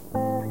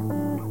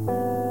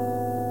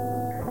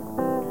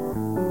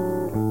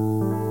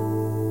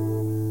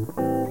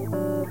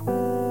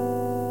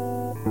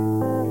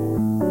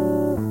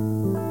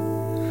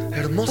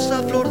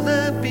Hermosa flor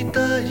de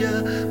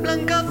pitaya,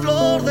 blanca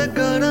flor de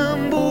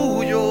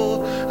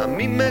garambullo, a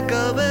mí me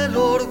cabe el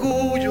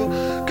orgullo,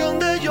 que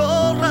donde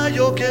yo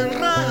rayo, quién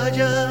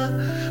raya,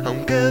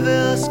 aunque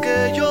veas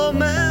que yo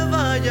me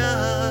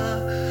vaya,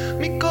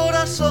 mi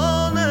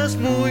corazón es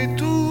muy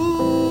tuyo.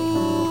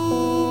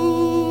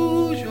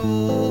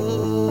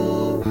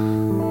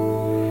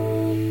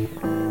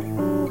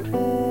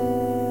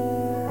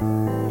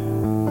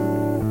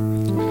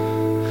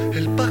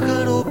 El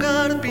pájaro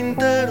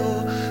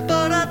carpintero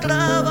para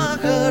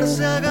trabajar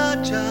se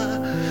agacha,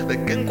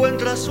 ve que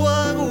encuentra su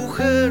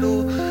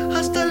agujero,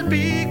 hasta el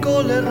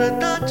pico le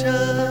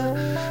retacha.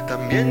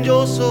 También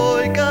yo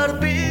soy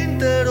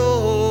carpintero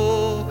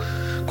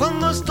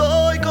cuando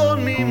estoy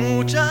con mi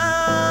muchacha.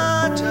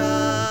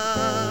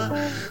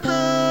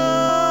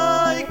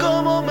 Ay,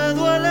 cómo me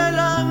duele el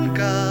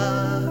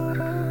anca,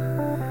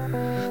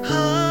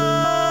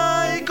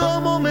 ay,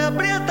 cómo me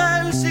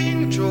aprieta el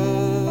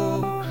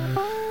cincho,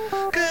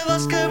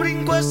 que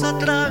brinco esa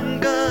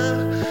tranca,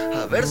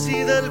 a ver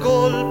si del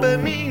golpe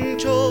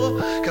mincho,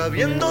 que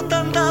habiendo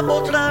tanta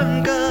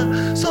potranca,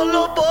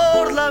 solo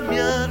por la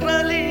mía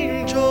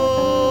relincho.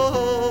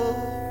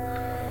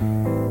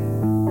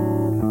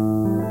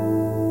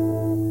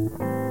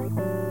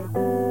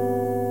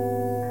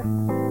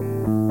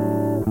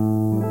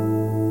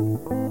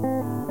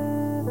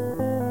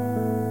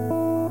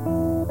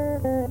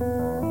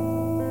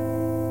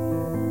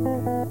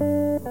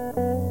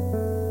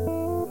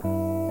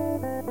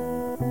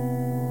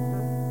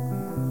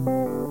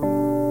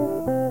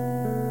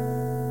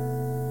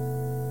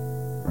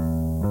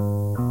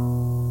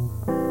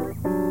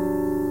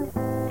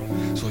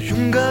 Soy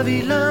un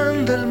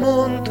gavilán del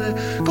monte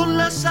con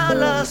las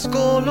alas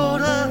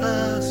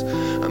coloradas.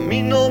 A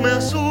mí no me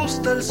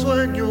asusta el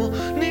sueño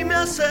ni me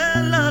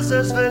hacen las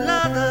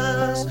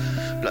desveladas,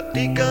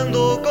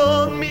 platicando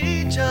con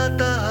mi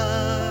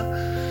chata,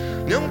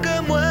 ni aunque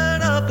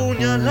muera a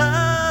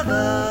puñaladas.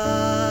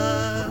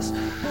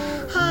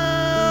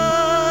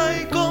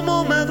 Ay,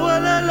 cómo me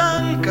duele el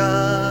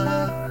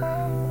anca,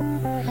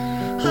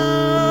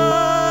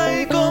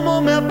 ay,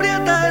 cómo me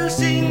aprieta el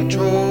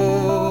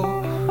cincho,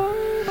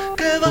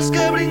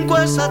 que brinco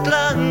esa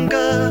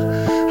tranca,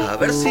 a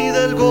ver si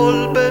del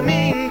golpe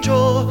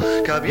mincho,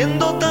 que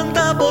habiendo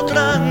tanta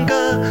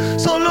potranca,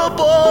 solo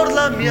por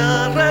la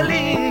mía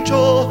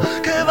relincho.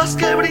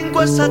 Que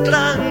brinco esa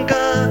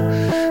tranca,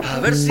 a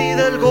ver si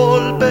del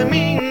golpe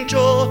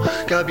mincho,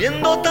 que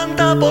habiendo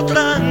tanta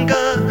potranca,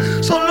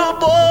 solo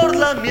por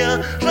la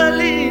mía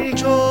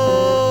relincho.